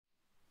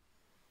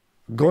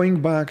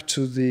going back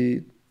to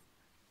the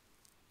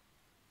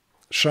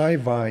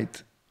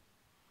Shaivite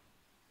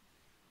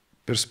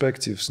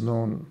perspectives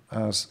known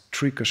as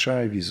Trika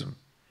Shaivism,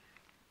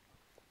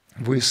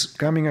 we're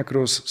coming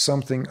across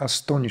something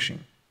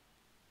astonishing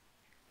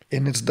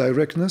in its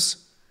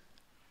directness,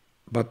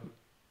 but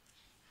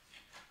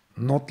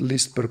not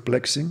least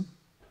perplexing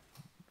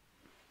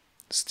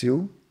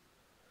still,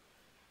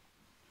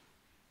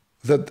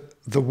 that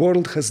the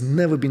world has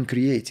never been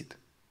created.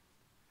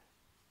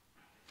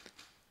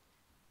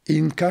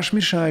 In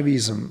Kashmir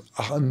Shaivism,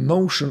 a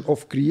notion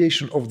of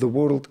creation of the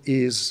world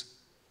is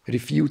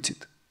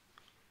refuted.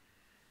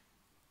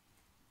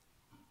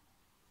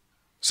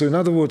 So in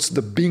other words,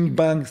 the Big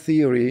Bang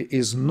theory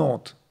is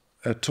not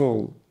at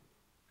all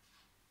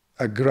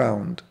a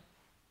ground.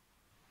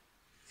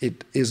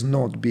 It is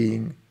not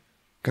being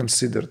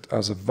considered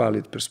as a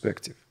valid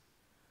perspective.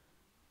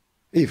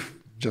 If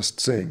just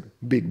saying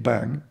Big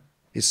Bang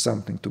is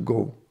something to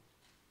go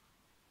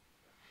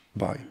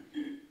by.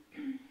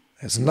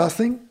 As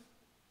nothing,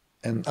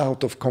 and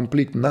out of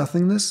complete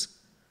nothingness,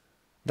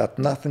 that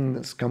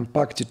nothingness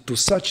compacted to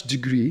such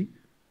degree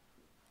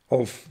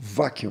of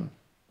vacuum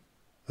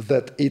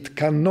that it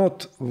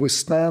cannot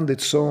withstand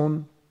its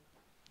own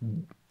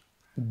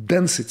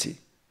density,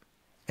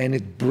 and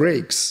it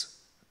breaks,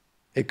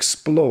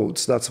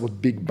 explodes. That's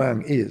what Big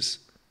Bang is.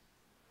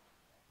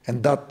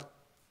 And that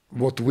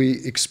what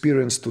we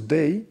experience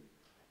today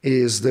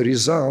is the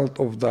result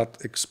of that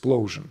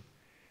explosion,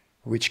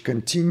 which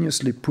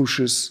continuously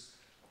pushes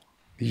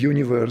the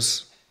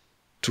universe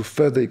to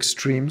further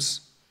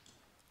extremes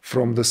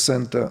from the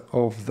center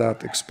of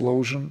that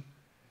explosion.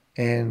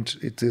 And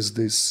it is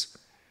this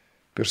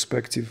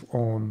perspective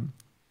on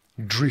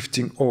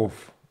drifting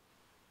off,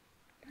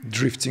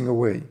 drifting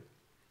away,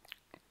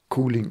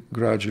 cooling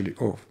gradually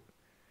off.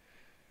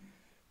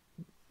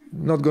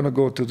 Not going to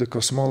go to the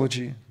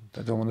cosmology.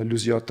 I don't want to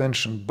lose your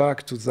attention.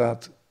 Back to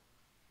that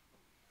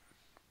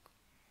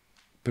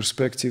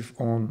perspective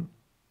on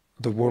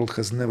the world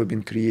has never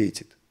been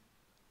created.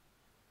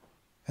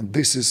 And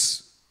this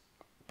is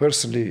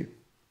personally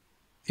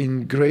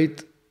in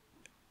great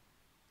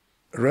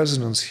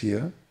resonance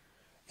here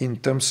in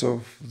terms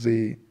of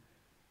the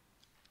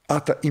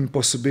utter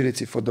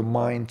impossibility for the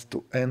mind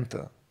to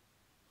enter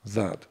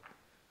that.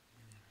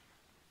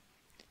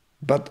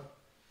 But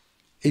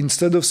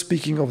instead of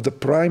speaking of the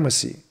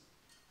primacy,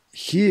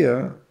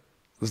 here,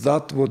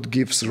 that what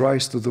gives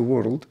rise to the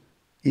world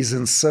is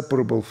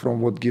inseparable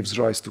from what gives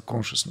rise to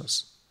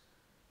consciousness.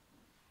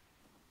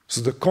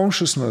 So the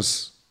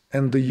consciousness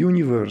and the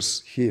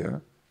universe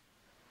here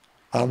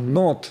are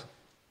not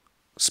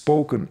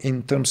spoken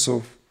in terms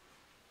of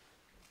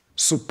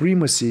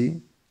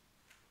supremacy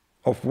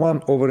of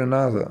one over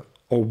another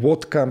or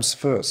what comes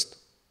first,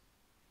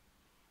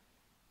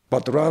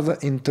 but rather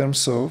in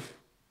terms of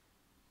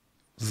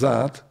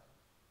that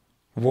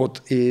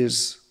what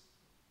is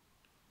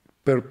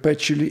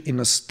perpetually in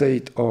a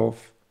state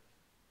of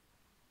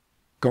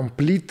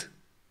complete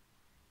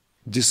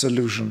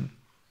dissolution,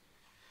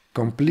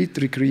 complete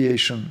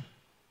recreation,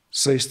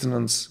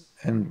 sustenance,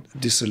 and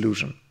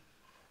dissolution.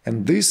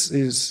 And this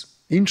is,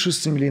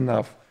 interestingly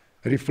enough,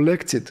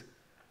 reflected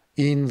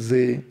in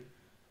the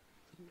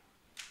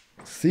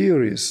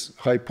theories,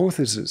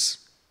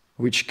 hypotheses,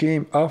 which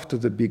came after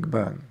the Big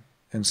Bang.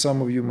 And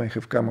some of you may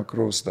have come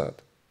across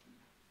that.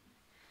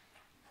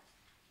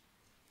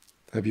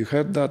 Have you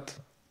heard that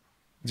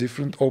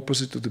different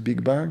opposite to the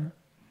Big Bang?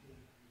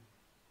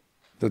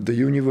 That the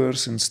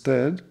universe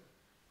instead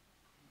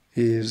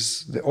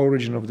is the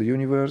origin of the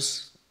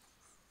universe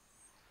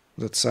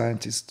that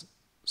scientists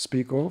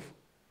speak of.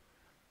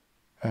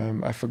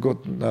 I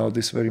forgot now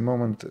this very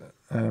moment.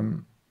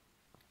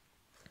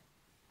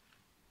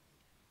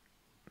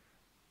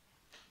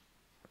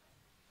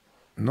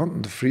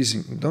 Not the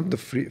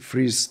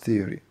freeze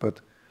theory, but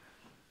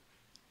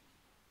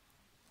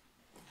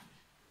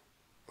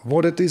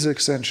what it is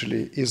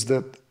essentially is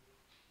that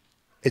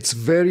it's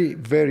very,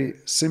 very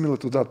similar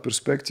to that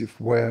perspective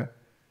where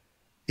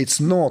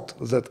it's not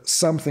that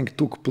something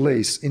took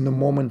place in a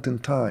moment in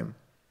time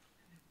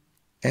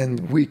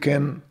and we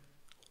can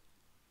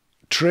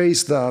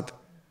trace that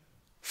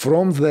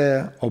from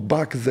there or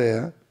back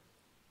there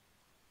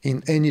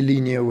in any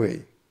linear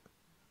way.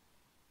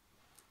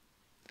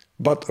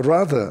 But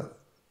rather,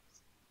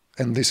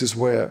 and this is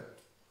where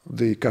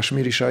the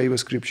Kashmiri Shaiva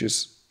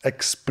scriptures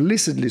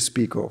explicitly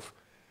speak of,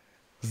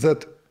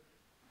 that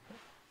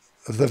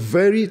the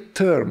very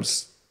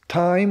terms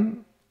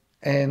time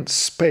and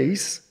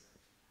space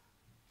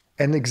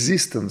and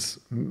existence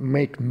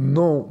make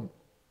no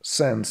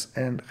sense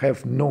and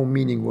have no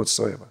meaning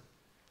whatsoever.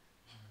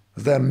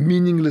 They're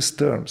meaningless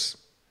terms.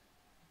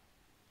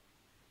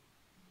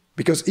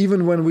 Because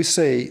even when we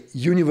say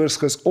universe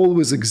has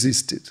always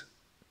existed,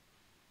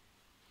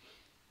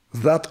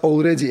 that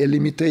already a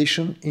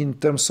limitation in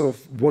terms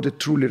of what it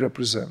truly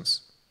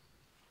represents.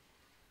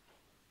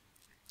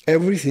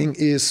 Everything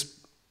is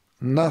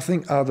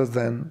nothing other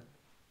than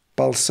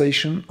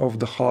pulsation of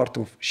the heart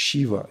of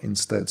Shiva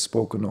instead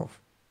spoken of.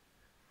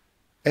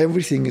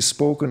 Everything is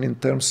spoken in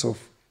terms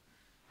of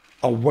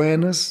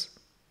awareness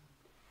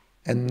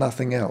and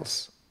nothing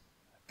else.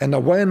 And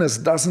awareness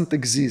doesn't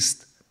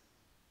exist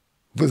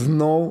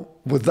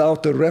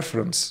without a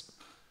reference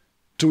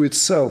to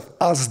itself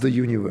as the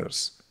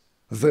universe.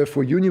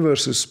 Therefore,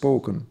 universe is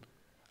spoken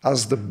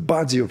as the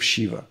body of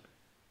Shiva.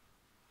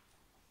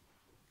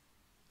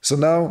 So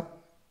now,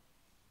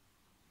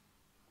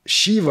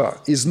 Shiva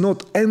is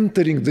not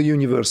entering the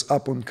universe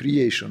upon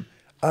creation,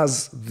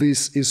 as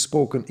this is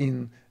spoken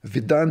in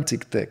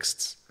Vedantic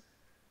texts,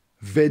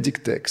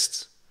 Vedic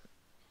texts.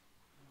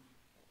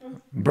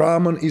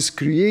 Brahman is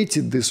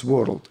created this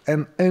world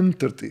and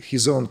entered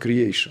his own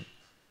creation.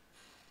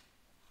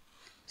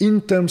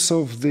 In terms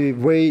of the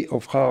way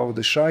of how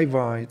the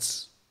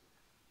Shaivites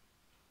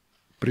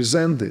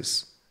present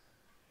this,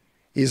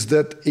 is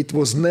that it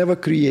was never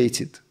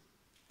created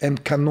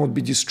and cannot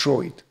be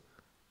destroyed,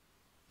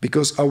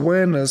 because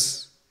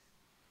awareness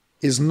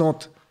is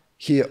not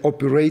here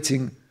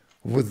operating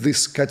with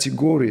these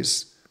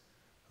categories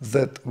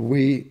that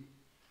we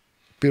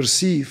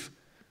perceive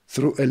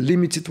through a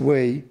limited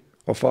way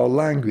of our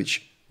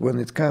language when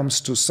it comes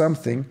to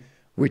something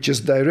which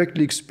is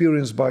directly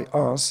experienced by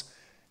us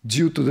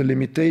due to the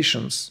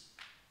limitations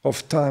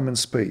of time and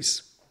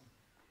space.